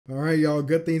All right, y'all.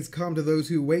 Good things come to those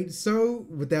who wait. So,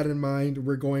 with that in mind,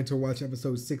 we're going to watch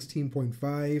episode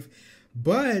 16.5.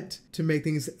 But to make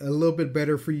things a little bit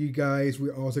better for you guys,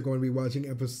 we're also going to be watching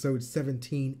episodes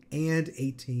 17 and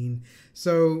 18.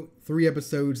 So 3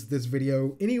 episodes this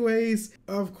video. Anyways,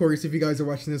 of course, if you guys are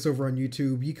watching this over on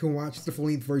YouTube, you can watch the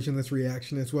full-length version of this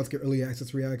reaction as well as get early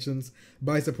access reactions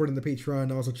by supporting the Patreon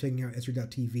and also checking out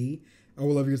Ezret.tv. I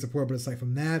will love your support, but aside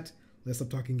from that, let's stop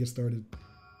talking and get started.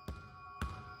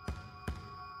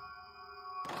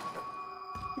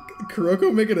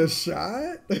 Kuroko making a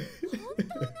shot?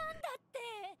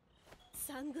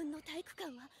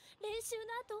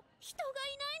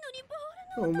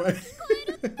 Oh my.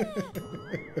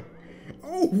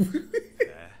 Oh.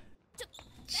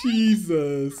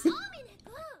 Jesus.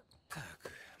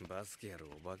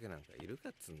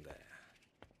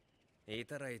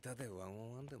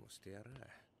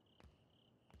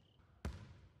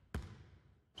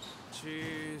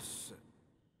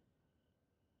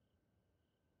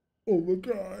 Oh my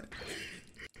god.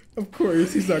 Of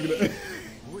course he's not gonna.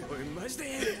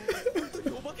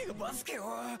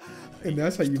 And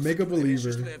that's how you make a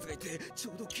believer.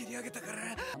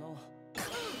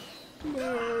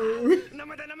 No.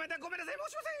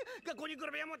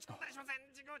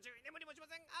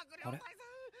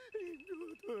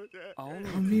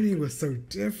 Amine was so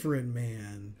different,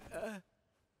 man.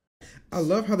 I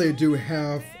love how they do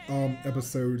half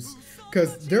episodes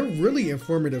because they're really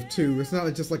informative too. It's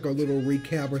not just like a little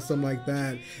recap or something like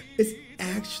that. It's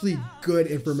actually good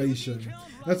information.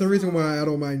 That's the reason why I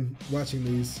don't mind watching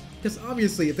these. Because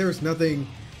obviously if there's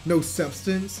no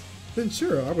substance, then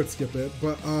sure, I would skip it.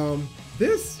 But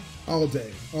this, all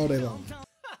day long.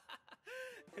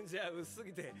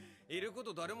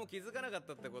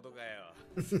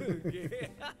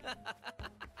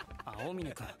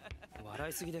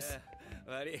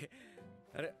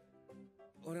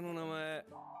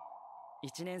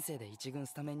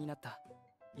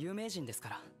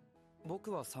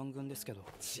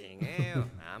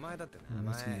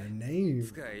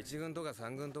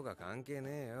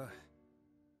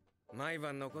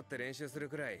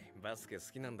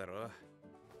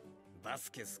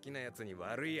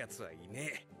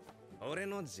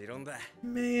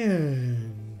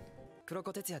 Man.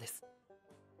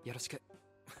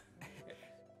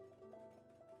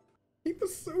 He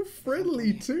was so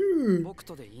friendly too.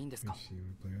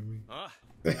 Oh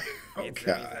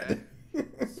god.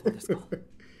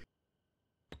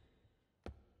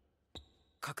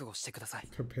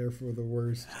 Prepare for the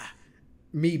worst.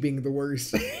 Me being the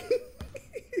worst.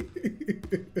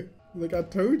 Like I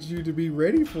told you to be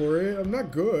ready for it. I'm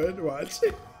not good. Watch.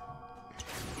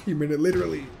 He meant it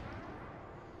literally.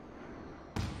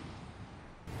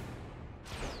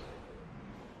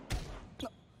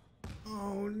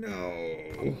 Oh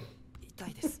no.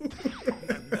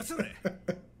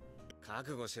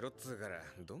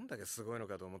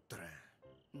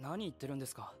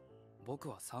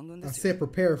 I said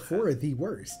prepare for the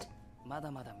worst. I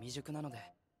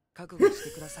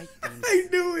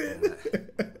knew it.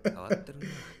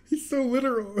 He's so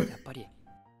literal.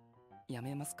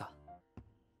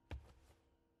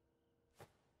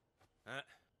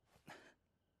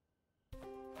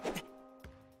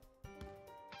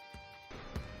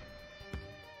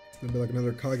 It's gonna be like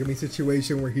another Kagami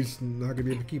situation where he's not gonna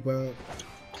be able to keep up.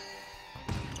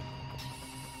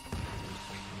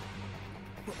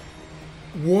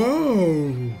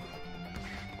 Whoa!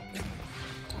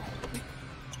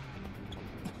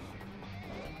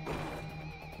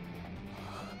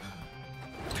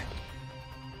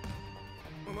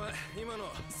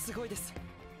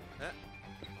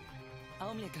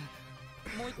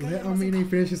 Let Amine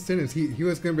finish his sentence. He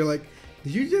was gonna be like,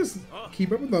 did you just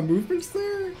keep up with my movements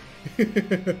there?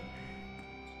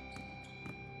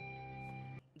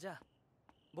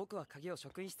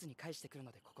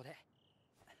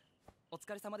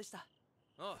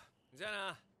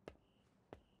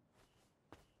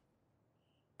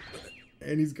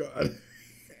 And he's gone.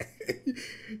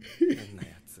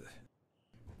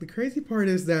 The crazy part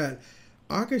is that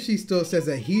Akashi still says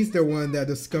that he's the one that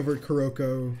discovered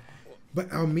Kuroko,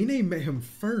 but Amine met him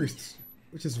first,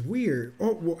 which is weird.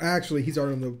 Oh, well, actually, he's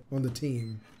already on the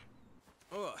team.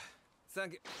 Oh,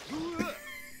 thank you.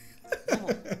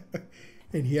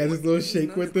 And he has his little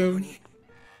shake with him.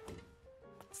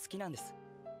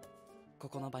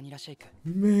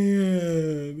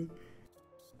 Man,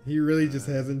 he really just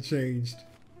hasn't changed.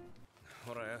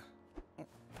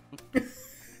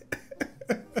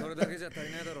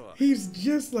 He's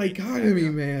just like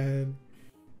Kagami, man.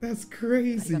 That's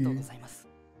crazy.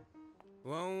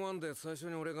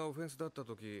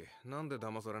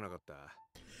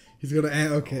 He's gonna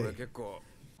add, 俺 okay. 結構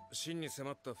真に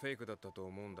迫ったフェイクだったと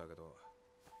思うんだけど。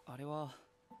あれは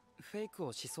フェイク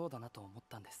をしそうだなと思っ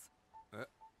たんです。え？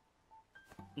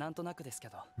なんとなくですけ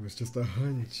ど。 It was just a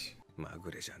hunch. まぐ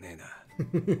れじゃね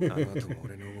えな。あの後も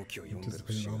俺の動きを読んでる Anticipated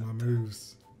節が all あっ my た。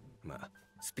 moves. まあ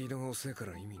スピードが遅いか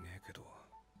ら意味ねえけど、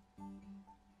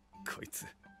こいつ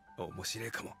面白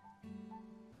いかも。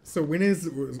 So when does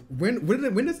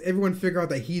everyone figure out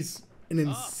that he's an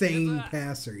insane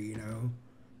passer, you know?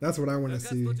 That's what I want to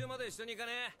see.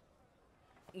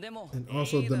 でも And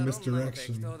also the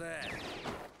misdirection.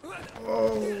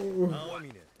 Oh.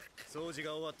 掃除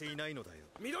が終わっていないのだよ。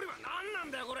緑は何な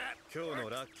んだよこれ。今日の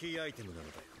ラッキーアイテムなの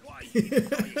だ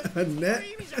よ。Net.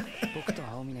 僕と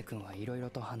青峰君はいろいろ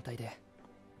と反対で、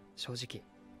正直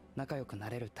仲良くな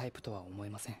れるタイプとは思え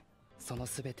ません。その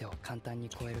全てを簡単に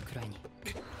超えるくらいに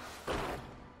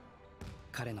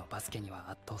彼のバスケには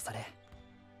圧倒され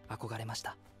憧れまし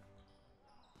た。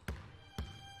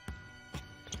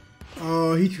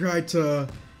 Oh, he tried to.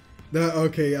 That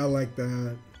okay? I like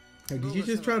that. Like, did you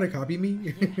just try to copy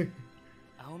me?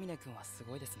 青峰君はす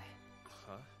ごいですね。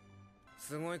は？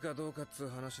すごいかどうかっつう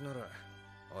話なら、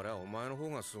俺はお前の方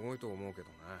がすごいと思うけど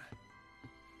な。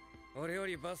俺よ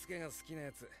りバスケが好きな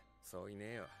やつ、そういね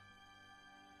えよ。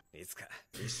いつか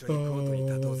一緒にコートに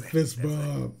立と Oh, うぜ。 fist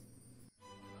bump.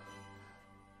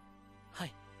 は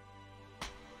い。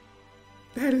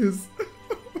 That is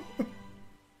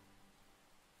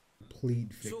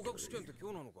complete 昇格試 victory. 験って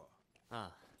今日なのか。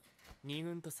ああ、2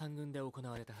軍と3軍で行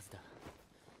われたはずだ。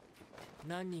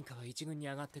何人かは1軍に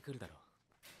上がってくるだろ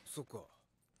そっか。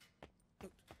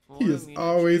 He is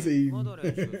always a. あ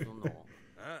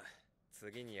あ、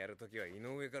次にやるときは井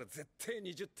上から絶対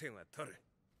20点は取る。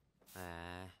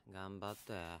頑張っ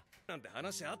て。なんて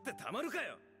話あってたまるか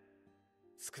よ。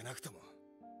少なくとも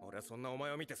俺はそんなお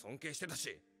前を見て尊敬してた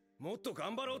し、もっと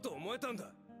頑張ろうと思えたん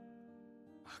だ。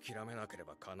諦めなけれ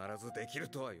ば必ずできる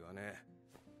とは言わねえ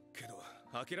けど、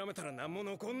諦めたら何も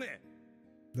残んね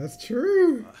え。 That's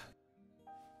true.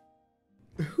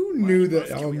 Who knew that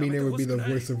Almina would be the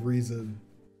voice of reason?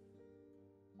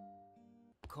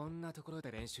 こんなところ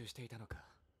で練習していたのか。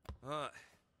ああ、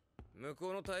向こ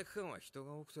うの体育館は人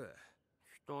が多くて。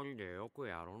一人でよく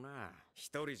やろうな。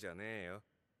一人じゃねえよ。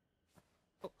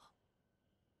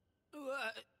う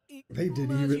わ、They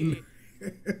didn't even.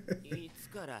 いつ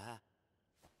から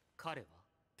彼は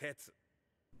鉄。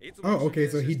 Oh, okay.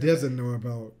 So he doesn't know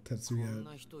about こ Tetsuya. ん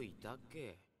な人いたっ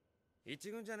け。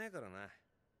一軍じゃねえからな。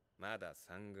まだ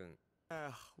三軍。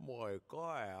もう行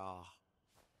こうよ。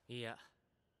いや、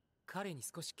彼に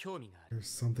少し興味がある。 There's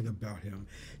something about him.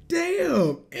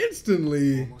 Damn!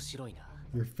 Instantly. 面白いな。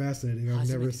 You're fascinating. I've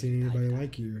never seen anybody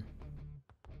like you.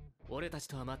 俺たち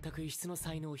とは全く異質の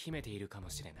才能を秘めているかも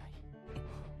しれない。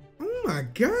 Oh my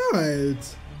god!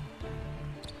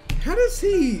 How does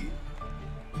he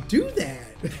do that?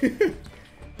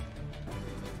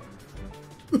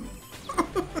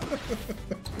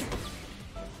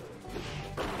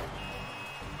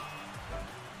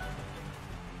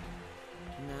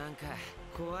 なんか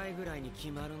怖いぐらいに決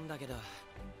まるんだけど、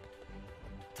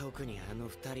特にあの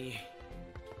二人。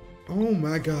 Oh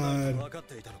my god. 分かっ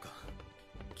ていたのか。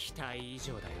期待以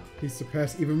上だよ。 He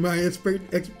surpassed even my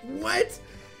what?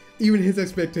 Even his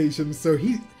expectations. So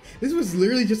this was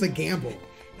literally just a gamble.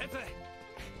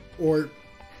 Or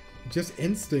just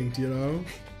instinct, you know?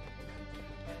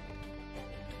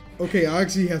 Okay,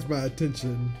 actually has my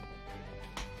attention.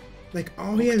 Like,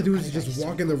 all he had to do is just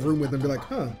walk in the room with him and be like,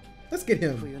 huh, let's get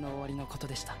him. 冬の終わりのこと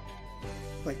でした。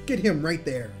 Like, get him right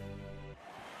there.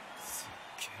 すっ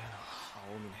げえな、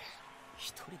青峰。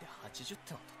一人で80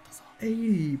点を取ったぞ。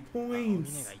 80青峰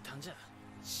points. がいたんじゃ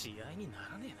試合にな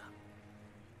らねえな。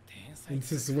天才 And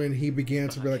this is when he began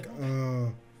to be like,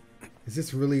 is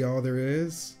this really all there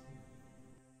is?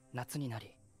 夏にな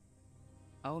り、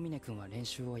青峰君は練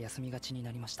習を休みがちに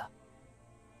なりました。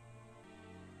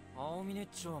青峰っ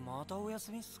ちはまたお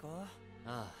休みっすか。あ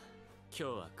あ、今日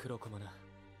は黒子もな。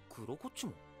黒子っち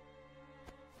も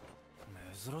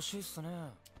珍しいっすね。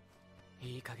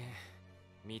いい加減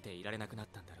見ていられなくなっ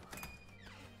たんだろう。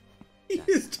 He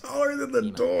is taller than the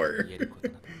今 door. 言えること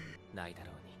などないだ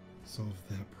ろうに。 Solve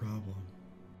that problem.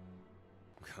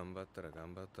 頑張ったら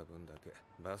頑張った分だけ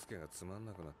バスケがつまん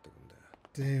なくなってくんだよ。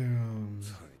 Damn.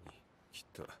 それにきっ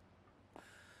と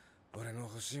俺の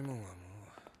欲しいもんはもう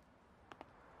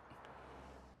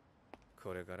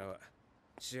これからは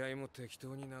試合も適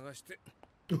当に流して。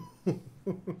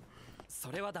そ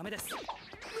れはダメです。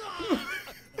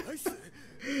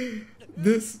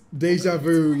 This deja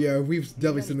vu, yeah, we've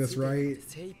definitely seen this, right?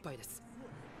 精一杯です。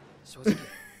正直、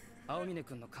青峰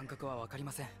君の感覚はわかり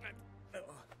ません。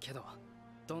けど、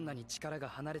どんなに力が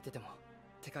離れてても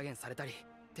手加減されたり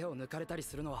手を抜かれたり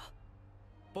するのは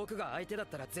僕が相手だっ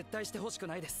たら絶対してほしく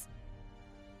ないです。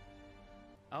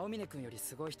青峰君より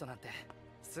すごい人なんて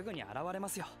すぐに現れま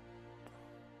すよ。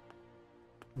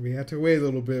 We had to wait a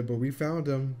little bit, but we found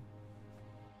him.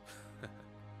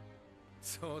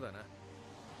 そうだな。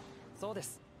そうで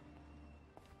す。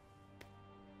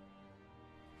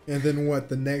 And then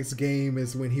what? The next game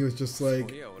is when he was just like,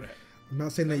 そういや俺 I'm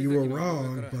not saying that you were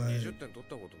wrong, 20 but 点取っ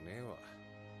たことねえわ。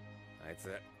あいつ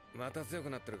また強く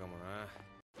なってるかもな。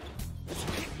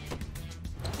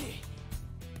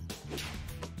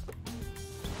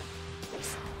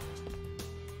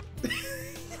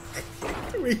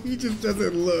he just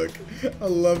doesn't look. I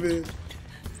love it.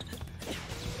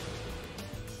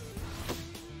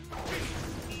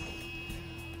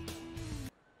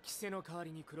 規制の代わ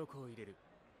りに黒子を入れる。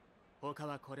他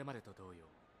はこれまでと同様。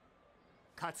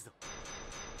勝つぞ。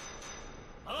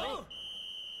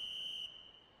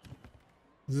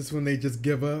 Is this when they just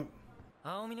give up?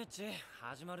 青峰っち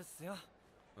始まるっすよ。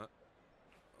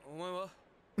お前は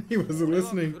He wasn't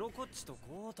listening. 黒子っちと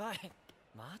交代。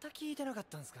また聞いてなかっ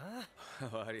たんすか？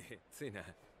悪い、ついな。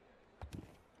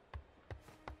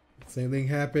 Same thing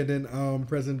happened in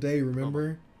present day,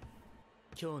 remember?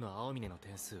 今日の青峰の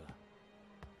点数は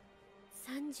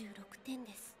36点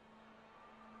です。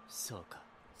そうか。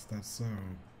 Is that so?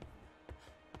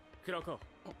 黒子、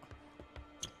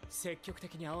積極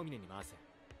的に青峰に回せ。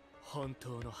本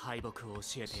当の敗北を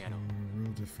教えてや So ろう。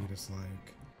 real defeat is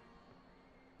like,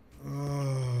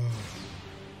 oh.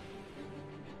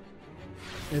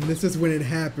 And this is when it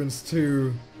happens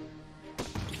too.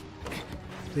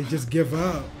 They just give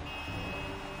up.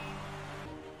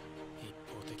 一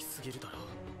方的すぎるだろ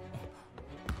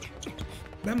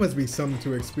う。 That must be something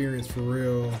to experience for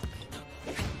real.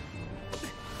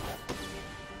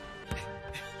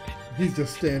 He's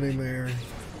just standing there.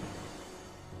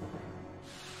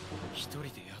 一人で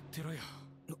やってろよ。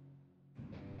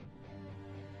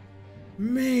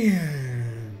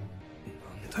 Man.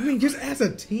 I mean, just as a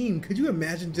team, could you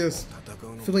imagine just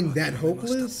feeling that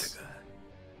hopeless?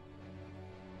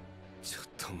 ちょっ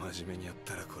と真面目にやっ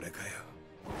たらこれかよ。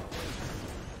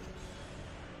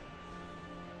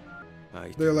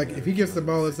 They're like, if he gets the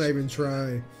ball, let's not even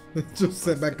try. Let's just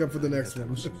set back up for the next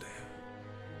one.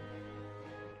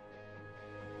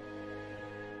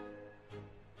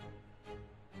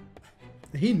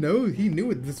 He knew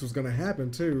what this was gonna happen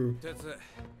too. 鉄、や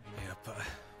っぱ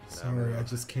Sorry, I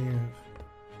just can't.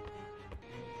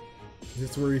 Is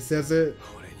this where he says it?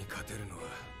 俺に勝てるのは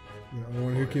The only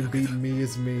one who can beat me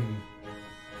is me.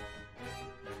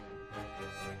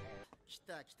 来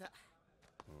た来た。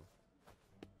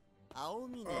青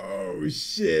峰 Oh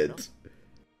shit.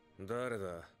 誰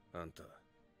だあんた。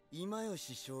今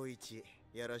吉正一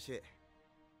やらしい。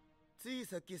つい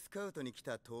さっきスカウトに来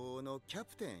た東欧のキャ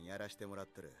プテンやらしてもらっ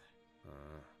てる。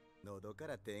喉か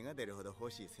ら手が出るほど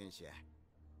欲しい選手や。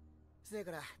せや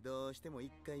からどうしても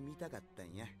一回見たかった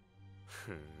んや。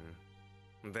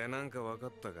でなんか分か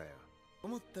ったかよ。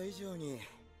思った以上に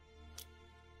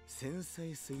繊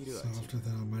細すぎるわ。 Softer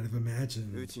than I might have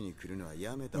imagined. うちに来るのは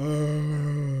やめた。 Oh,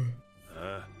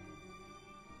 あ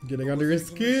getting under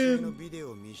his の skin. ビデ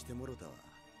オを見してもろたわ。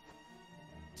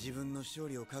自分の勝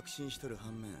利を確信しとる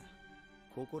反面、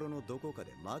心のどこか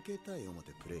で負けたい思っ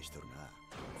てプレイしとるな。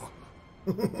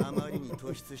あまりに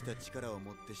突出した力を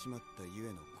持ってしまったゆ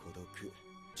えの孤独、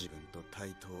自分と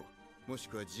対等、もし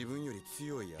くは自分より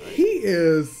強い相手。 He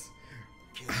is.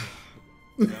 け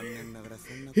ど残念ながら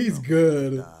そんなこと He's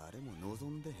good. 誰も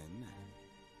望んでへんね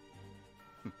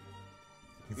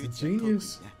ん。 He's a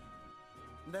genius.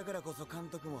 だからこそ監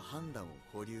督も判断を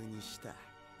保留にした。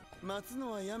待つ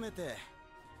のはやめて、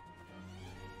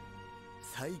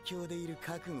最強でいる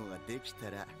覚悟ができた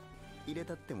ら入れ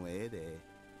たってもええ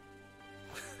で。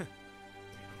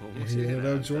面 He 白い ended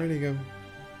な。 up joining him.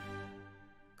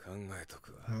 考えと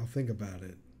くわ。 I'll think about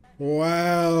it.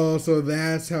 Wow, so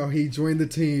that's how he joined the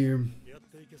team. You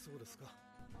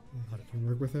can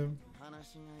work with him?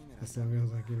 話がいいなら As long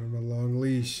as I give him a long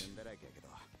leash. だらけやけど、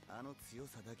あの強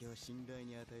さだけは信頼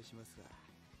に値しますわ。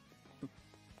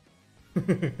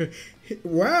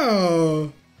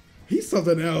 Wow, he's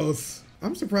something else.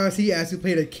 I'm surprised he actually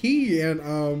played a key in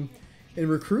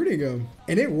recruiting him,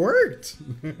 and it worked.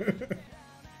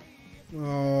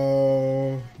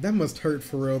 Oh, that must hurt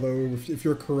for real though. If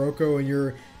you're Kuroko and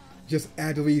you're just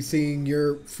actively seeing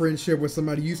your friendship with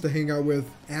somebody you used to hang out with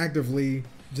actively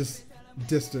just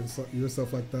distance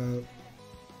yourself like that.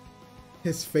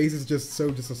 His face is just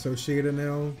so disassociated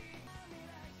now.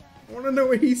 I want to know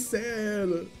what he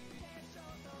said.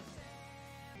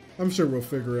 I'm sure we'll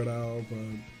figure it out,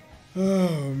 but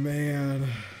Oh man.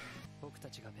 僕た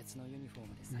ちが別のユニフォー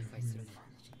ムで再会するのは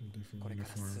Different これから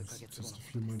数 uniforms. ヶ月後 Just の a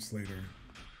few months later.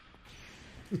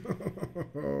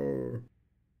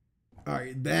 All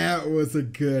right, that was a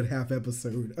good half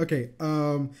episode. Okay,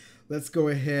 let's go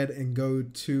ahead and go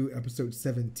to episode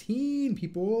 17,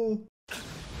 people.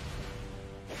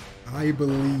 I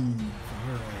believe.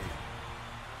 All right.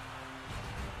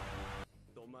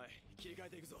 ドンマイ切り替え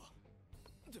ていくぞ。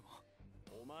でも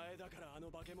お前だからあ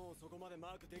の化け物をそこまでマ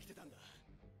ークできてたんだ。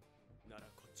なら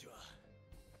こっちは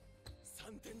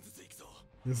3点ずついくぞ。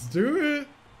 Let's do it.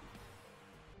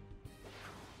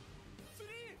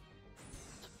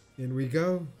 In we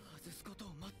go. 外すこと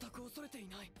を全く恐れてい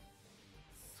ない。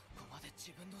そこまで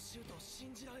自分のシュートを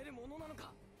信じられるものなの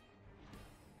か。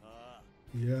ああ。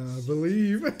 Yeah, I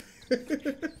believe.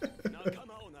 仲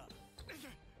間をな。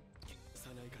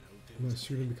 I'm not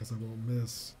shooting because I won't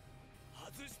miss.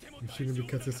 外しても I'm 大 shooting 丈夫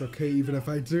because だ it's okay even if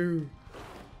I do.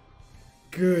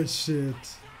 Good shit.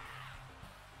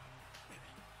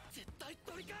 絶対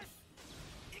取り返す。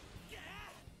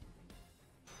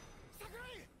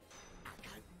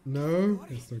 No,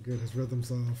 it's not good. His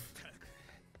rhythm's off.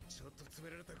 ちょっと詰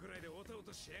められたくらいでオタオ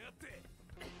タしやがって。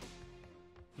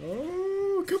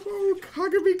 Oh, come on,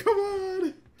 Kagami, come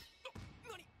on.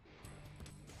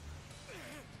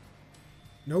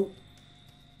 Nope.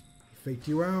 Faked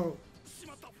you out. し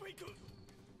まったフェイク。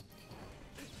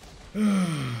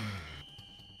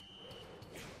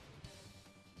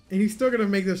 And he's still gonna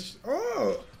make this.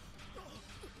 Oh!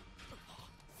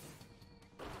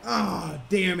 Ah,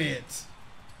 damn it.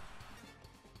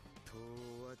 東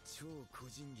は超個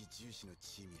人技重視の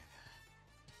チームや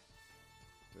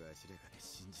が、わしらがね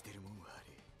信じてるもんはあ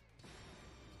る。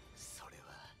それ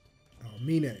は Oh,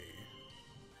 Mine.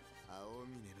 青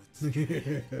峰の力。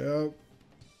 Yep.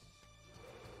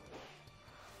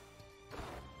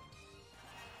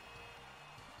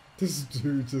 This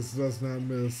dude just does not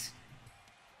miss.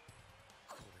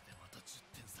 これでまた10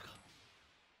点差が。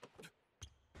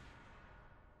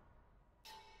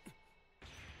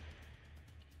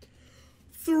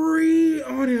 3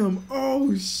 on him.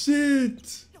 Oh,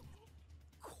 shit.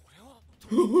 これは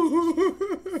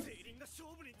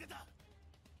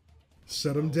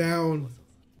Shut him down.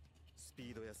 スピ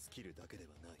ードやスキルだけでは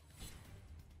ない。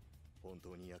本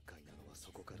当に厄介なのは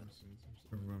そこからだ。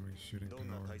 Overwhelming shooting どん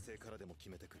な power. 体勢からでも決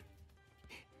めてくる。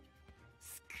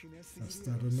少なす That's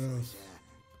ぎる not やろ enough.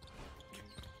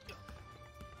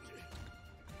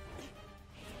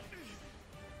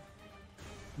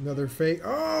 Another fake.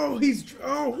 Oh, he's.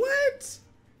 Oh, what?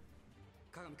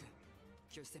 鏡くん、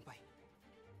清先輩。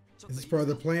 Is this part of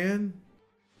the plan?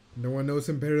 No one knows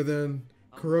him better than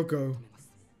Kuroko.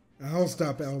 I'll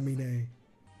stop Almine.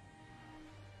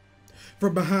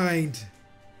 From behind.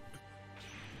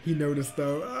 He noticed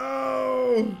though.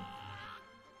 Oh! わ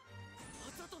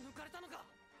ざと抜かれたのか。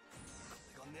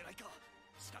これが狙いか。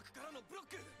近くからのブロッ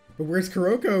ク。 But where's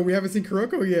Kuroko? We haven't seen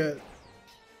Kuroko yet.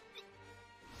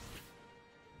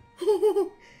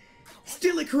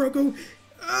 Steal it, Kuroko!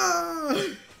 Ah!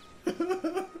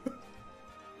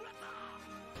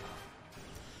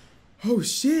 Oh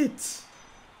shit!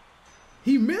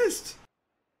 He missed!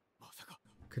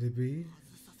 Could it be?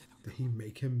 Did he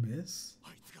make him miss?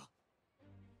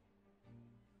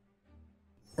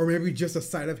 Or maybe just a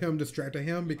sight of him distracted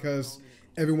him because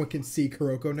everyone can see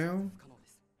Kuroko now?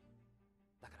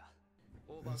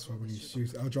 That's why when he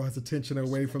shoots, I'll draw his attention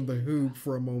away from the hoop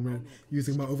for a moment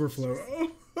using my overflow.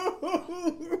 そ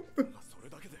れ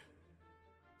だけで。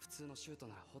普通のシュート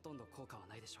ならほとんど効果は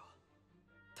ないでしょう。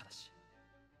ただし、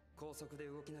高速で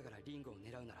動きながらリングを狙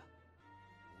うなら、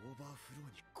オーバーフロ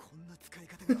ーにこんな使い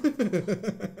方があ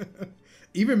る。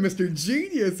 Even Mr.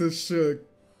 Genius is shook.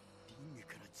 リング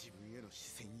から自分への視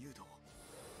線誘導。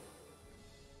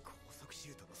高速シ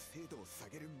ュートの精度を下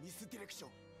げるミスディレクショ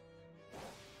ン。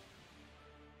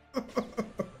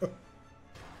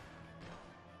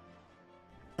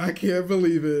 I can't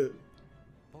believe it.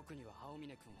 僕には青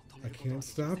峰君を止 I めることは can't できま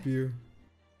せん。 stop you.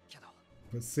 けど、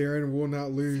 But Saren will not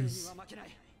正義 lose. は負けない。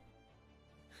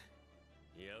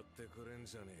やってくれん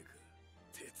じゃねえか。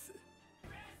鉄。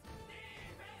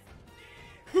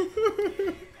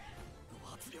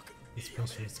 This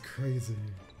pressure is crazy.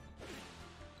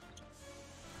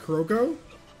 Kuroko?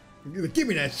 Give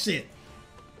me that shit.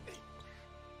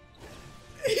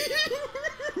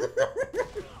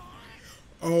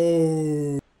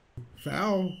 Oh,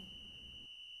 foul.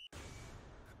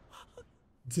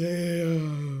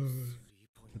 Damn.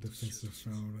 A defensive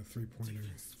foul on a three-pointer.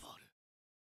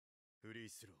 フリー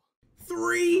スロー。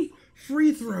 3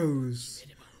 free throws.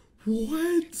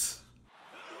 What?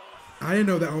 I didn't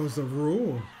know that was a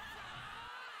rule.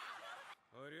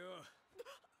 おりょう、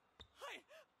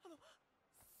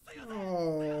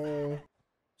Oh,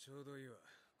 ちょうどいいわ。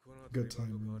この後 good で今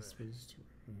度 timing. これ This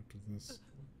was after this.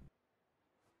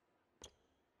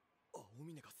 青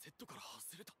峰がセットから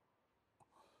外れた。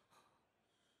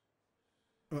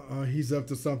 He's up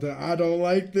to something. I don't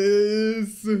like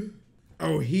this.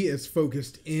 Oh, he is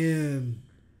focused in.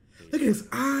 Look at his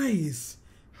eyes.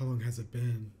 How long has it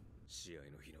been? 試合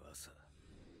の日の朝、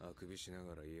あくびしな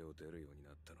がら家を出るように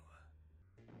なったのは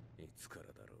いつから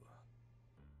だろう。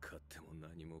勝っても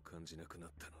何も感じなくな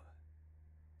ったのは。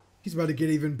 He's about to get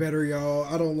even better, y'all.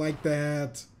 I don't like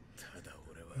that. ただ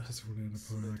俺は I just wanted to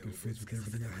put like a face with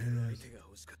everything I 相 had. 手が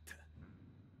欲しかった。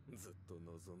ずっと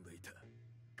望んでいた。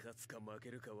勝つか負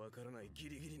けるかわからないギ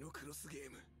リギリのクロスゲ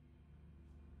ーム。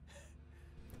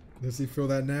 Does he feel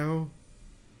that now?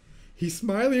 He's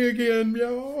smiling again,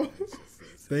 y'all.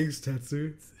 Thanks,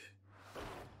 Tetsu.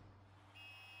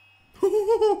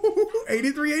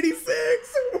 83, 86.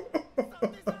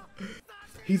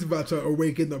 He's about to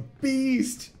awaken the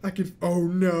beast. I can. Oh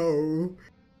no.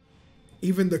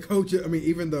 Even the coach, I mean,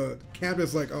 even the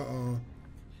captain's like,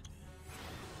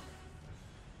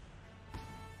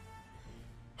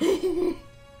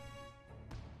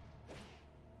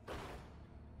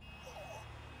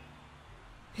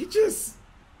 He just.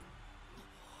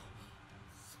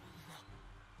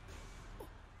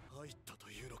 入ったと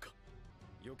いうのか。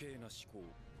余計な思考。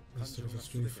 Instead of a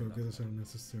straight focus on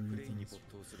unnecessary プレイに things. 没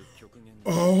頭する極限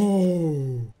の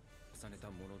Oh! 重ねた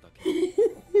ものだけ。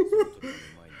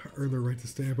 Earn the right to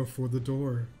stand before the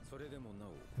door. それでもな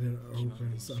お And it opens 決ま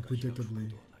りにしか開くことは unpredictably. な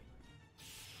い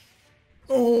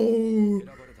Oh! 選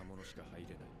ばれたものしか入れ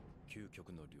ない究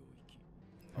極の領域。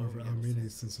 However,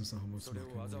 Amine's senses almost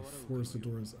knocking will force the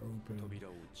doors open 扉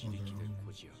を on 自 their 力で own.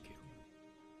 こじ開ける。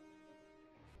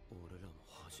俺らも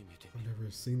初めて I've 見る。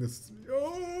 never seen this.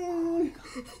 Oh!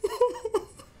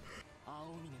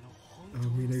 青峰の本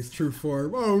Amine's true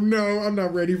form. Oh no, I'm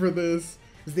not ready for this.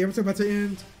 Is the episode about to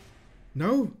end?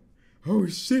 No? Oh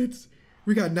shit.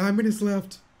 We got 9 minutes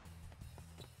left.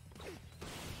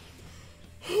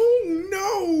 Oh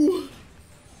no!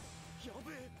 や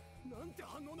べえ、なんて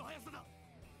反応の速さだ。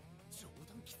冗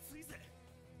談きついぜ。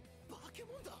化け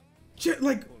物だ。 Shit,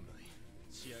 like. 本来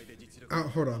試合で実力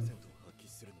hold on. を発揮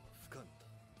するのは不可能だ。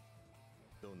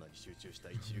どんなに集中した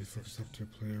一流選 Focus 手 up to a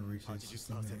player reaches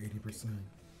the 80%.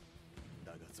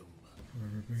 だがゾンは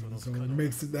Whoever brings it on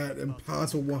makes it that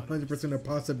impossible 100% a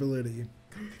possibility.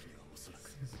 おそらく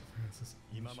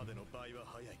今までの倍は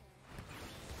速い。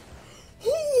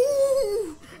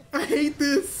 Ooh, I hate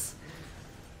this.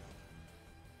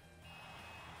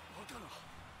 バカな。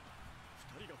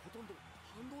二人がほとんど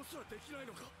反応すらできない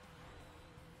のか。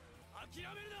諦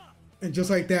めるな。 And just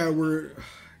like that,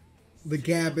 the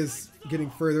gap is getting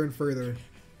further and further.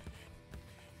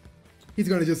 He's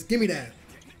gonna just give me that.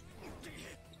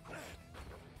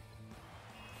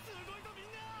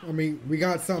 I mean, we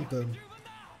got something.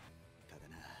 ただ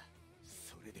な、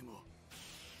それでも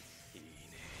いい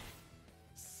ね。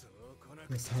そうこな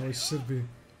く That's how it should be.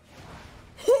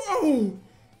 Oh!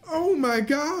 Oh my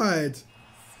god!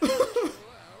 I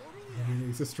mean,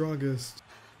 he's the strongest.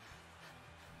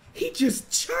 He just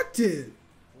chucked it!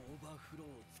 オーバーフロー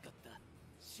を使った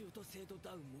シュート精度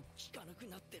ダウンも効かなく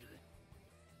なってる。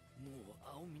もう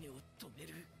青峰を止め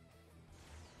る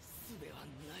術は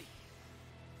ない。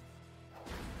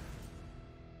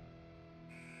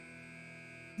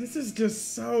 This is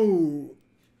just so.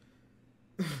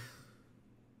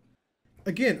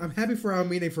 Again, I'm happy for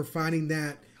Almine for finding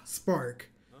that spark.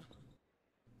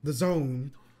 The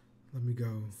zone. Let me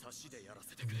go. 差しでやら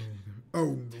せてくれ。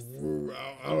 Oh,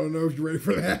 I don't know if you're ready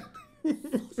for that.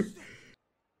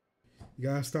 You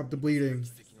gotta stop the bleeding.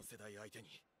 奇跡の世代相手に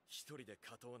一人で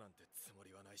勝とうなんてつも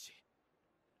りはないし、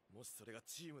もしそれが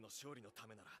チームの勝利のた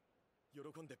めなら喜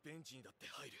んでベンチにだって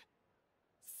入る。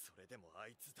それでもあ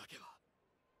いつだけは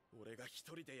俺が一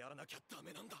人でやらなきゃダ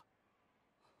メなんだ。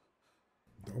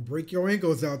 Don't break your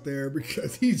ankles out there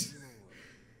because he's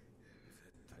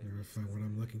never find what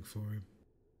I'm looking for him.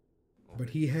 But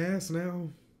he has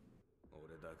now.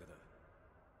 俺だけだ。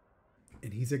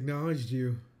 And he's acknowledged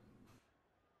you.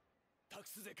 託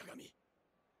すぜ鏡。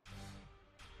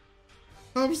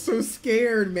 I'm so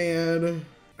scared, man.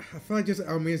 I feel like just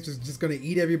Almine's just gonna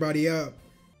eat everybody up.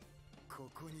 こ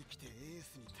こに来てエー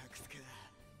スに託すか。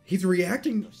 He's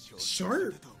reacting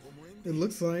sharp. It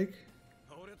looks like.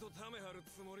 俺とタメ張る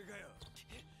つもりかよ。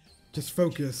 Just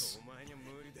focus. お前には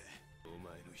無理で。お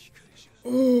前の光じゃ。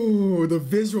 Oh, the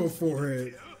visual for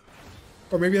it.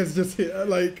 Or maybe that's just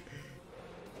like.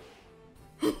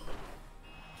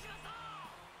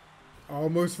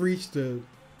 Almost reached it.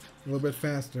 A little bit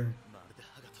faster. まるで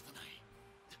歯が立たない。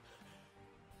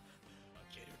負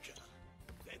けるか。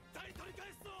絶対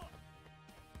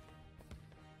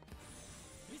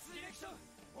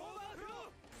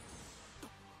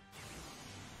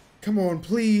Come on,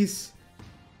 please.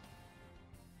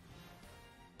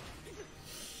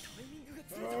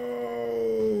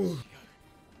 Oh.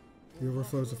 The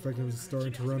overflow's effectiveness is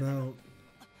starting to run out.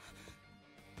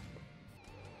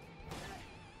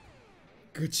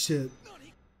 Good shit.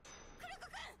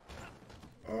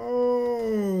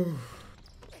 Oh.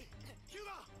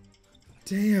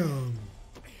 Damn.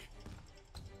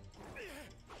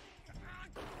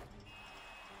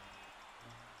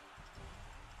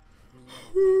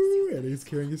 Woo, and he's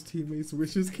carrying his teammates'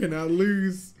 wishes cannot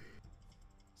lose.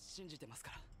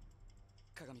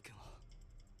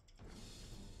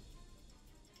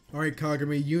 Alright,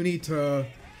 Kagami, you need to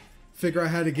figure out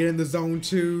how to get in the zone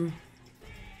too.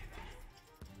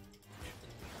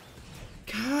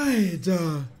 God,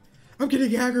 I'm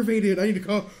getting aggravated. I need to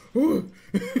call.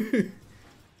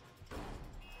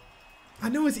 I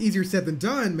know it's easier said than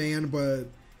done, man, but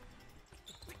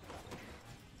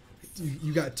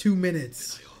you got 2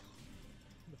 minutes.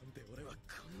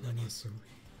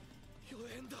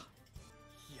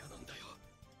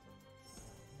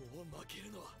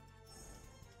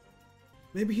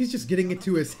 Maybe he's just getting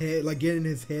into his head, like getting in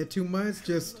his head too much.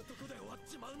 Just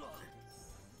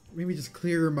maybe just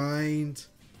clear your mind.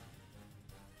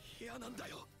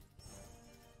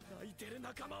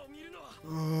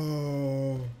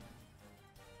 Oh.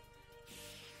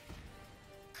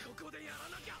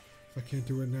 If I can't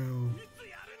do it now.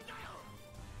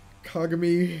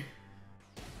 Kagami.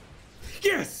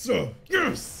 Yes!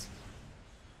 Yes!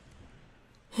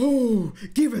 Oh,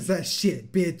 give us that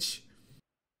shit, bitch.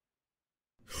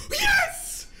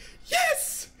 Yes!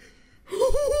 Yes!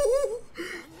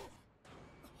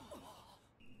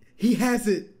 He has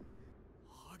it.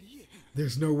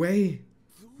 There's no way.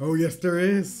 Oh, yes, there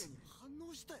is.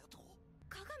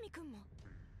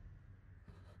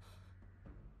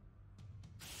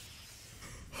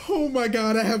 Oh my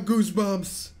god, I have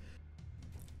goosebumps.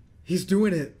 He's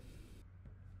doing it.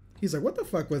 He's like, what the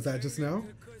fuck was that just now?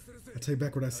 I take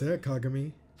back what I said,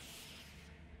 Kagami.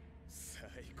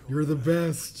 You're the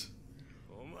best.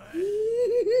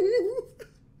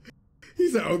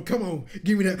 He's like, oh, come on,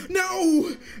 give me that.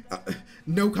 No!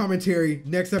 No commentary.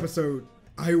 Next episode.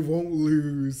 I won't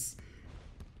lose.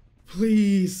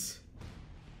 Please.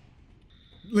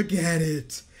 Look at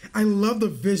it. I love the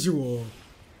visual.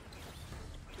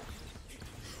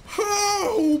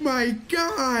 Oh my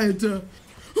god!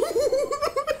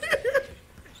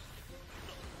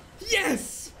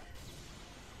 Yes!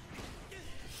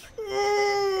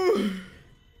 Oh!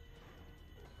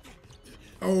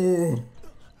 Oh!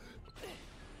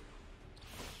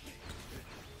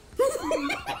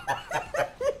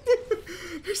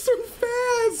 They're so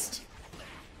fast!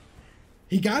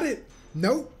 He got it!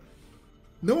 Nope.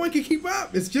 No one can keep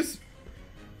up. It's just...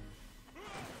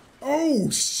 Oh,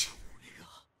 shh!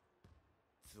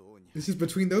 This is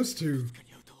between those two.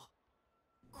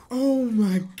 Oh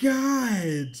my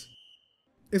god!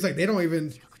 It's like they don't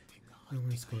even... No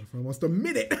one's scored for almost a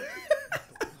minute!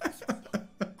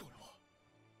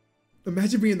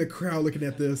 Imagine being in the crowd looking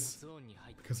at this.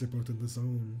 Because they're both in the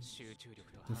zone.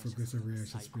 Their focus and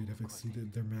reaction speed have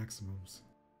exceeded their maximums.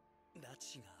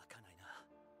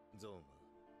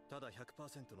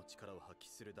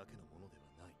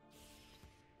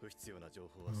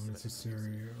 Oh,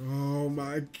 necessary. Oh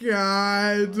my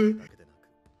god!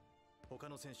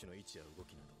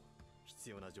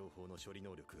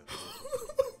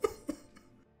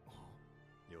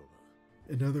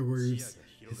 In other words,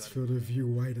 his field of view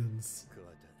widens.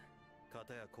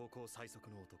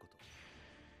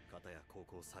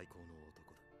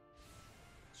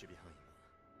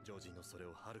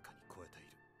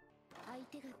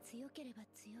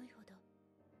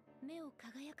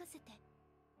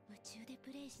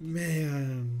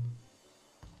 Man,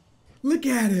 look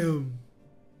at him.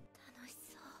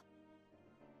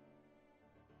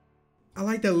 I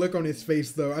like that look on his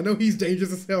face though. I know he's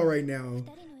dangerous as hell right now.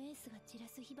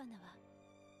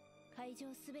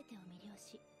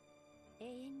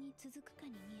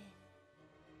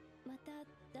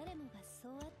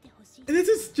 And this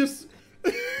is just...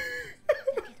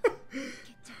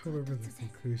 However, the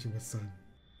conclusion was son.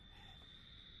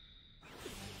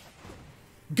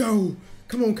 Go!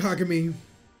 Come on, Kagami.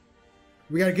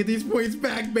 We gotta get these points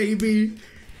back, baby.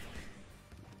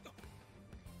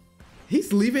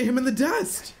 He's leaving him in the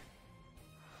dust.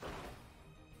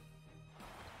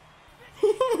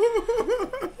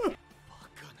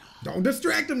 Don't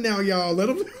distract him now, y'all. Let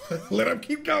him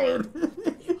keep going.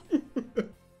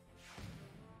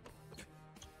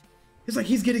 It's like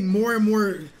he's getting more and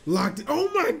more locked. Oh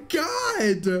my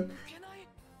god!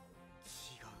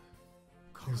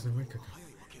 There's no way.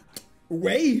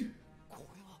 Way?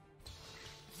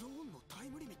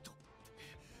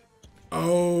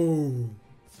 Oh.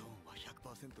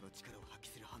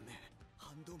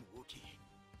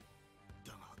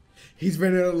 He's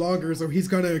been in it longer, so he's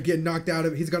gonna get knocked out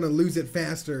of. He's gonna lose it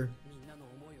faster.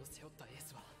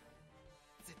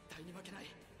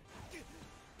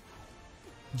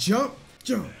 Jump,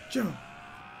 jump, jump.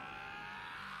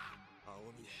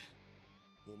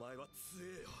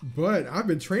 But I've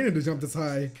been training to jump this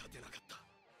high.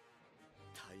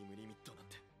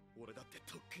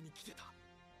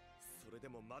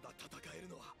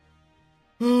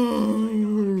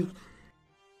 Oh.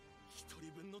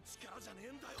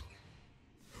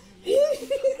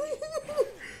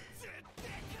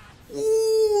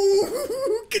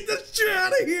 Ooh, get this shit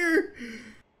out of here.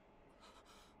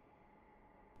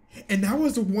 And that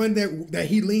was the one that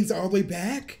he leans all the way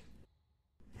back.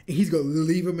 And he's gonna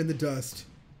leave him in the dust.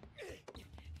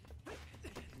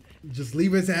 Just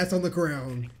leave his ass on the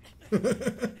ground.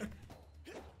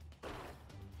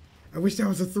 I wish that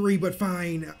was a 3, but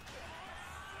fine.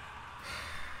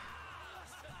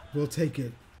 We'll take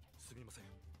it.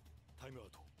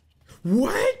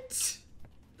 What?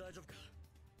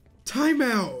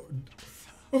 Timeout.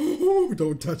 Oh,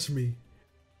 don't touch me.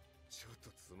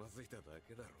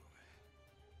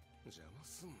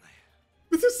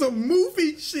 This is some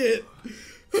movie shit.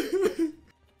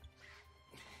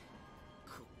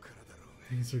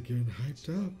 Things are getting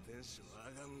hyped up.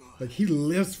 Like he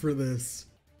lives for this.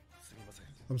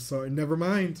 I'm sorry, never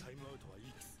mind.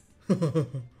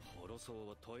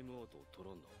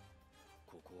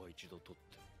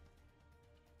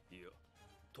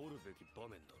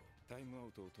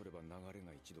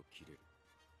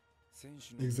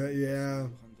 Exactly, yeah.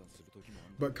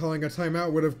 But calling a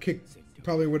timeout would have kicked,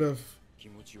 probably would have.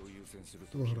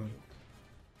 Hold on.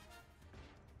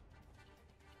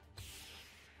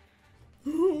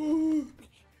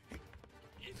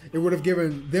 It would have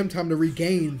given them time to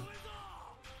regain.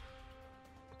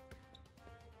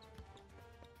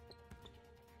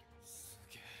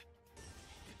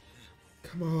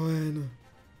 Come on.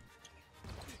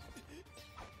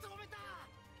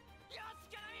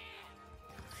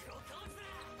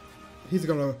 He's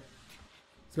gonna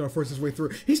force his way through.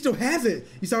 He still has it.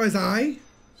 You saw his eye?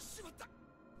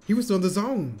 He was still in the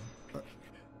zone.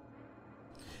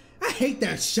 I hate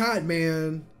that shot,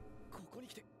 man.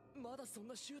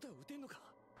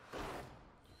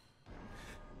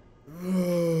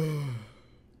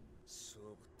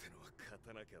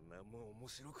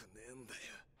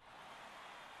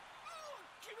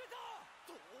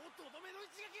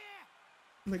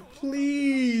 Like,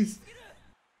 please.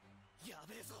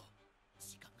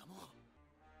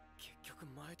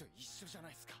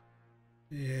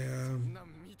 Yeah.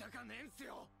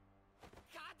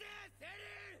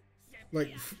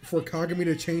 Like, for Kagami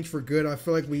to change for good, I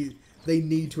feel like they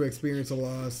need to experience a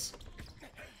loss.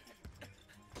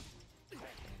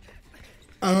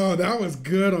 Oh, that was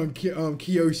good on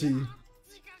Kiyoshi.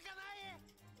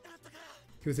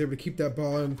 He was able to keep that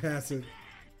ball and pass it.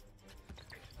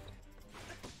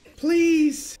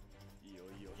 Please!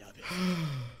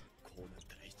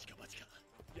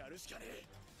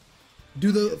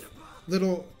 Do the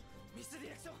little...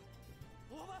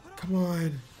 Come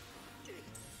on.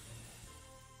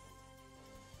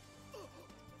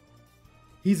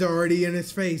 He's already in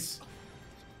his face.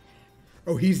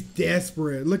 Oh, he's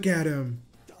desperate. Look at him.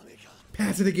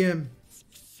 Pass it again.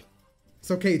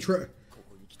 It's okay. So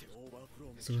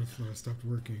the flow stopped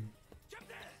working.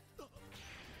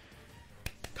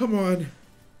 Come on.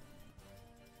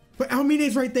 But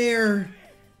Almine's right there.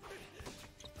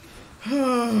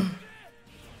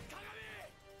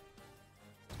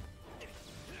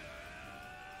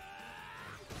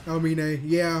 Almine,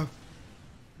 yeah.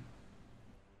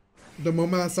 The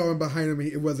moment I saw him behind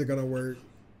me, it wasn't gonna work.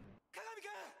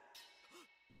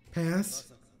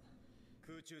 Pass?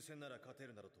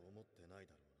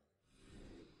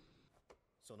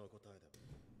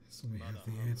 So we have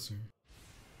the answer.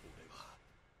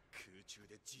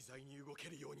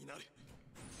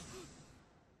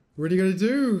 What are you gonna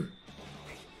do?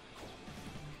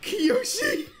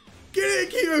 Kiyoshi! Get it,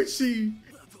 Kiyoshi!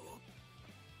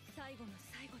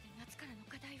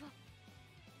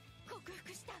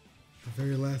 The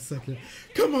very last second.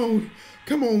 Come on!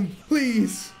 Come on,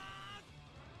 please!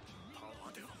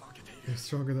 They're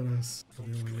stronger than us. The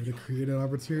only way to create an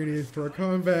opportunity for a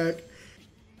comeback.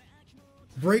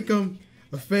 Break them.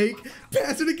 A fake.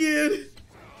 Pass it again.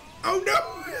 Oh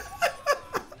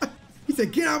no! He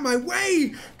said, get out of my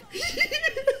way!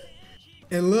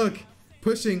 And look,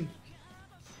 pushing.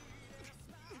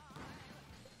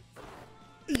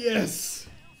 Yes!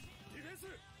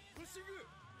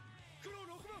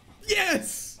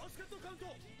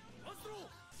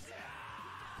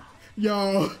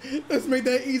 Y'all, let's make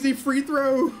that easy free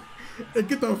throw and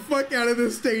get the fuck out of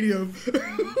this stadium.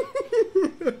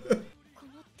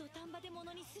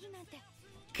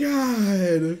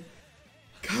 God,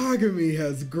 Kagami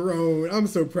has grown. I'm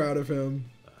so proud of him.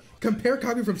 Compare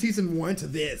Kagami from season 1 to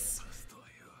this.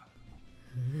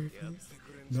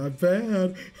 Not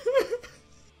bad.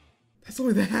 That's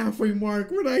only the halfway mark.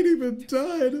 We're not even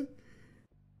done.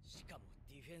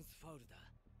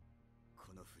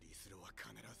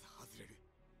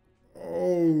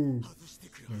 Oh.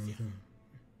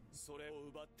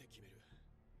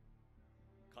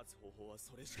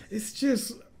 It's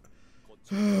just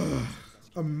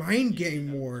a mind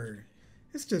game war.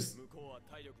 It's just.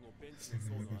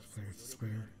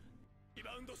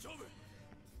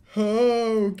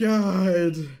 Oh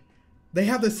God. They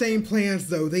have the same plans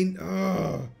though.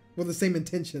 Well, the same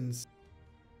intentions.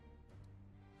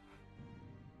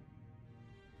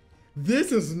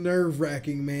 This is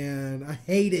nerve-wracking, man. I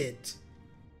hate it.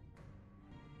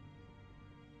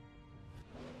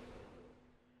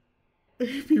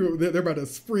 People, they're about to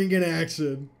spring in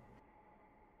action.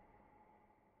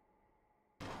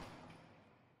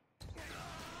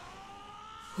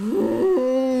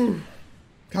 Ooh.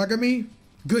 Kagami,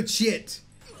 good shit.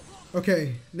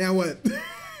 Okay, now what?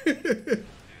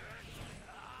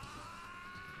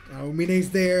 Mine's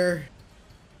there,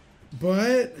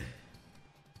 but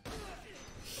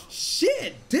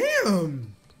shit,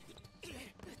 damn.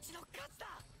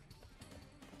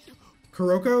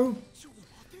 Kuroko,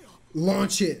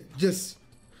 launch it. Just,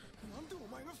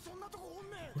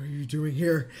 what are you doing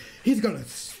here? He's gonna,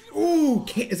 ooh,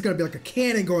 it's gonna be like a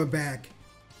cannon going back.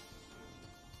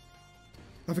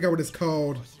 I forgot what it's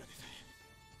called.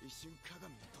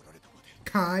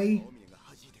 Kai?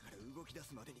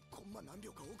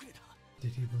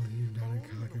 Did he believe not in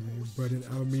Kagami, but in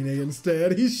Aomine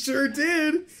instead? He sure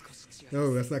did!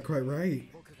 No, that's not quite right.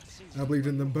 I believed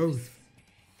in them both.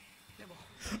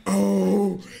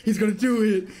 Oh, he's gonna do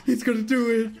it! He's gonna do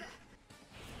it!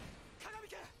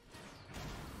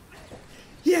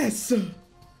 Yes!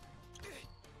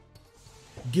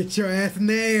 Get your ass in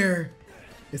there!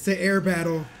 It's an air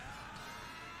battle.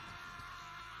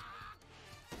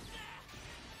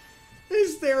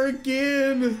 It's there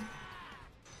again!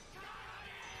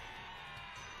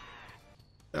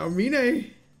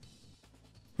 Aomine!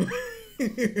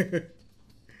 This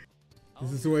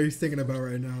is what he's thinking about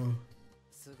right now.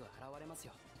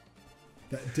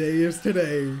 That day is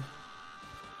today.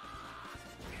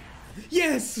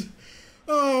 Yes!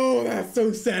 Oh, that's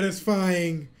so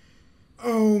satisfying.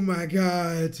 Oh my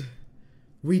God.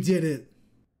 We did it.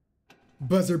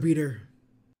 Buzzer beater.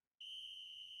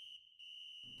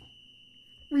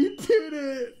 We did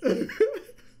it.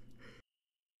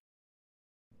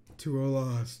 2-0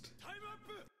 lost.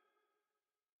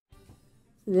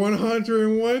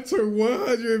 101 to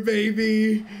 100,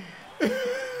 baby.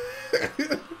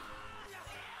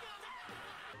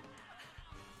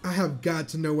 I have got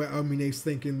to know what Aomine's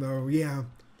thinking though. Yeah.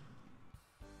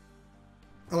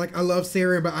 I love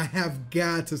Saren, but I have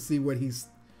got to see what he's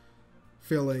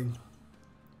feeling.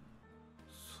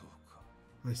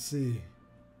 I see.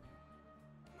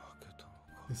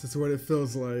 This is what it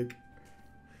feels like.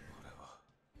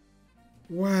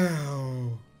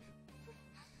 Wow.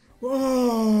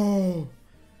 Whoa.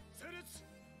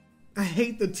 I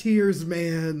hate the tears,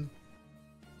 man.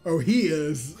 Oh, he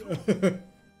is.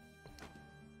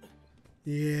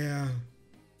 Yeah.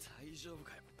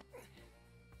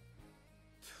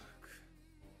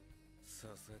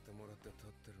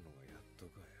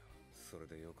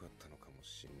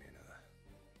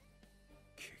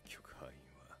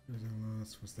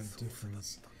 What's that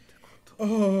difference?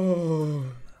 Oh.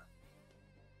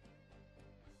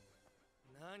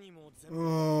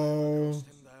 Oh.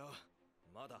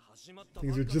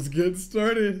 Things are just getting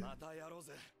started.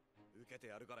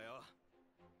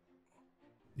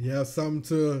 Yeah, something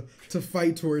to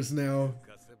fight towards now.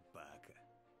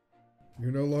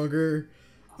 You're no longer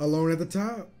alone at the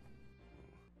top.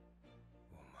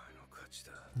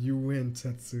 You win,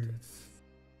 Tetsu.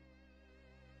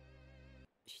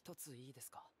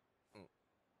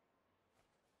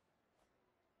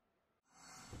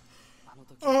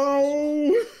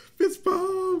 Oh, fist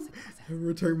bump! I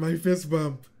return my fist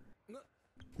bump.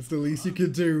 It's the least you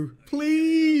can do.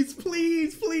 Please,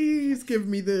 please, please give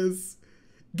me this.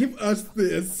 Give us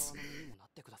this.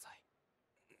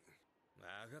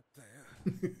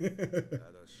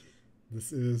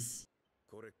 This is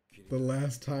the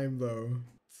last time though.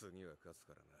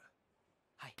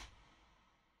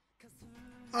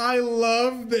 I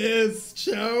love this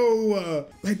show.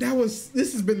 Like this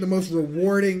has been the most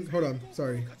rewarding. Hold on,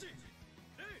 sorry.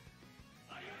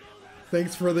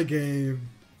 Thanks for the game.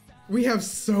 We have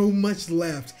so much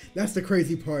left. That's the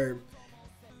crazy part.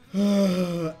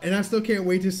 And I still can't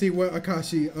wait to see what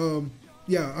Akashi's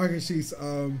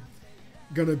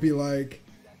gonna be like.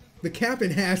 The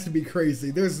captain has to be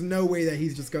crazy. There's no way that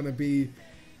he's just gonna be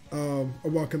a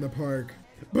walk in the park.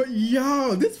 But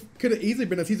yo, this could have easily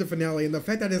been a season finale, and the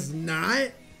fact that it's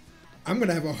not, I'm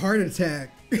gonna have a heart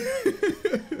attack.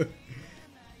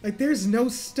 Like, there's no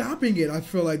stopping it. I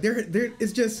feel like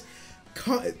it's just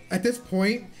at this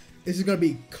point, it's just gonna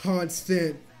be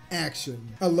constant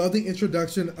action. I love the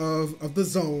introduction of the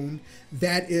zone.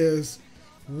 That is,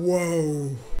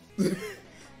 whoa.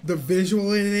 The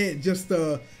visual in it, just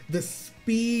the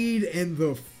speed and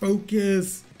the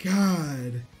focus.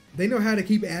 God, they know how to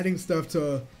keep adding stuff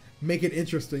to make it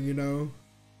interesting, you know?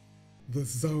 The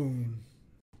zone.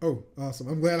 Oh, awesome.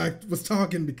 I'm glad I was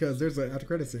talking because there's an after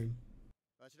credit scene.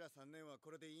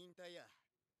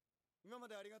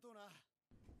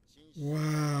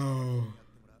 Wow.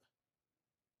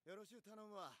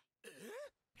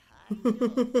 What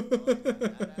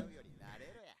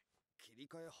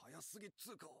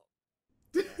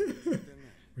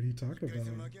are you talking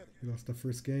about? You lost the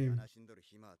first game.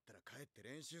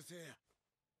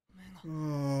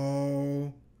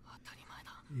 Oh.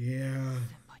 Yeah.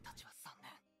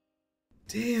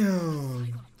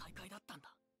 Damn.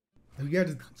 You got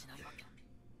to.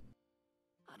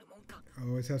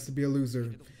 Always has to be a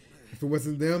loser. If it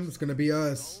wasn't them, it's gonna be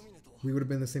us. We would have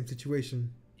been in the same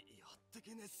situation.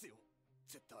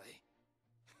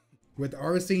 With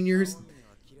our seniors.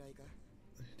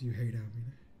 Do you hate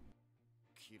Amina?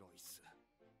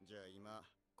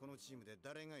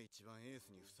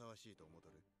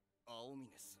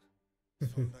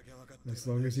 As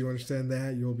long as you understand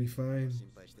that, you'll be fine.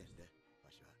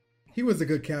 He was a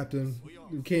good captain.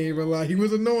 You can't even lie. He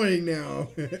was annoying now.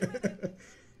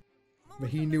 But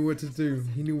he knew what to do.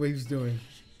 He knew what he was doing.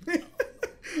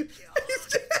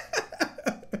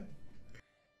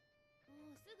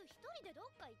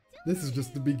 This is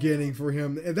just the beginning for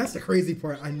him. And that's the crazy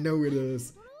part. I know it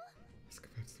is. Let's go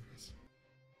back to the rest.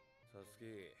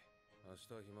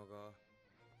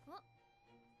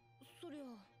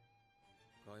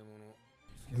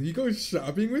 Will you go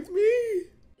shopping with me?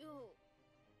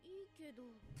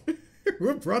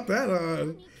 What brought that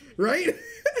on? Right?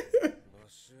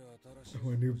 Oh,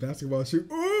 a new basketball shoe.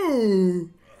 Ooh!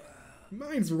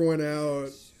 Mine's worn out.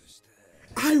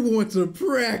 I want to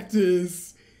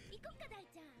practice.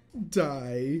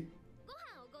 Die.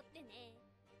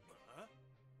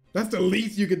 That's the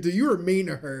least you could do. You were mean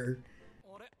to her.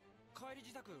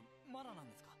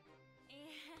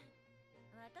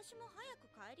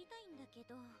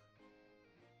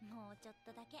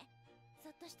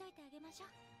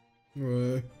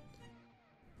 What?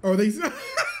 Oh, they.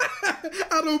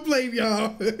 I don't blame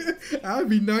y'all. I'd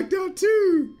be knocked out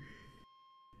too.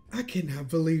 I cannot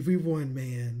believe we won,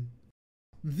 man.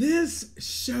 This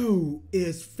show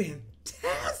is fantastic.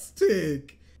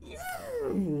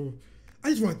 Ooh, I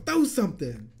just want to throw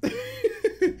something.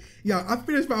 Yeah, I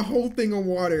finished my whole thing of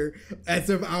water as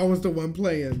if I was the one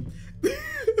playing.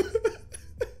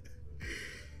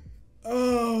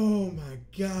 Oh my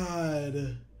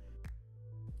God.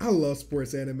 I love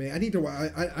sports anime. I need to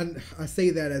watch. I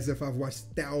say that as if I've watched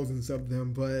thousands of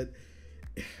them, but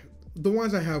the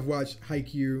ones I have watched,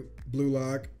 Haikyuu, Blue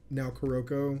Lock, now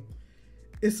Kuroko,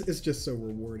 it's just so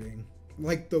rewarding.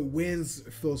 Like, the wins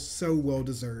feel so well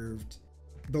deserved.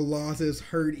 The losses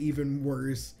hurt even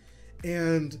worse.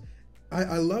 And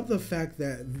I love the fact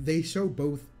that they show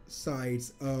both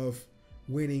sides of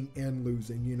winning and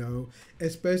losing, you know,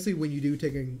 especially when you do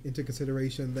take into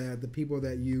consideration that the people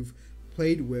that you've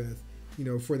played with, you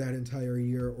know, for that entire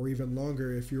year or even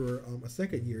longer if you're a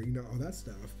second year, you know, all that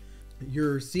stuff.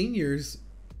 Your seniors,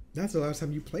 that's the last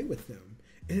time you play with them.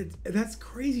 And that's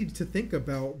crazy to think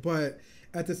about, but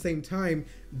at the same time,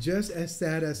 just as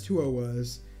sad as Tuo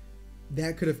was,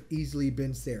 that could have easily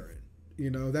been Saren. You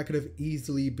know, that could have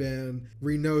easily been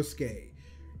Rinosuke,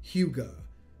 Hyuga,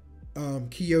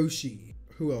 Kiyoshi,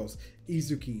 who else?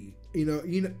 Izuki, you know,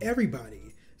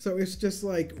 everybody. So it's just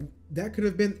like, that could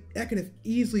have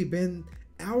easily been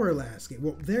our last game,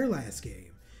 well, their last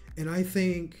game. And I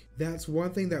think that's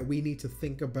one thing that we need to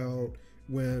think about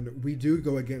when we do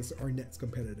go against our next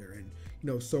competitor, and,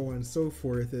 you know, so on and so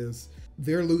forth, is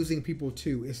they're losing people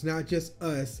too. It's not just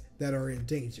us that are in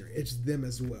danger, it's them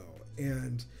as well.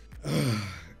 And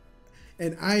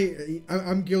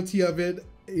I'm guilty of it.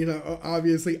 You know,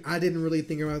 obviously I didn't really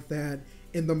think about that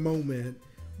in the moment,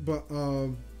 but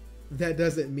that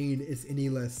doesn't mean it's any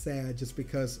less sad just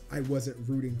because I wasn't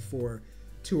rooting for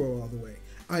Tuo all the way.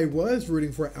 I was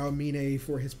rooting for Almine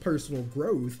for his personal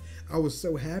growth. I was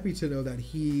so happy to know that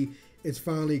he is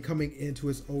finally coming into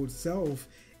his old self,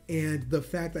 and the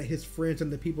fact that his friends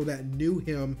and the people that knew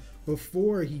him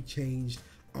before he changed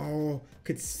all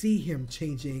could see him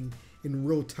changing in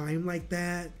real time like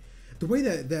that. The way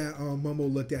that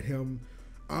Momo looked at him,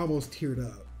 I almost teared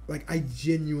up. Like, I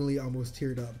genuinely almost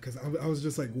teared up because I was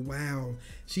just like, wow,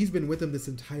 she's been with him this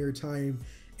entire time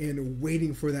and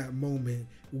waiting for that moment,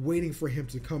 waiting for him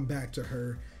to come back to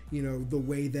her, you know, the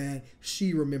way that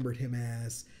she remembered him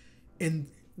as. And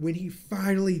when he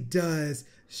finally does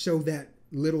show that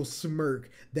little smirk,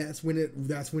 that's when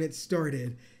it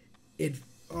started.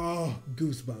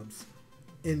 Goosebumps.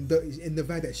 And the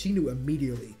fact that she knew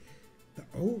immediately that,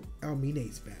 oh,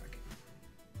 Almine's back.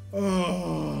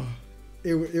 Oh,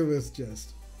 it was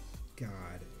just, God,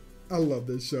 I love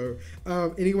this show.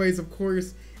 Anyways, of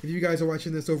course, if you guys are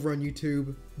watching this over on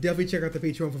YouTube, definitely check out the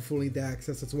Patreon for full-length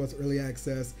access as well as early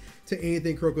access to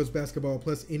anything Kuroko's Basketball,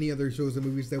 plus any other shows and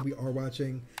movies that we are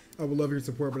watching. I would love your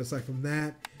support, but aside from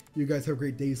that, you guys have a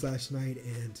great day/night,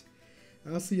 and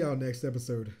I'll see y'all next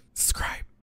episode. Subscribe.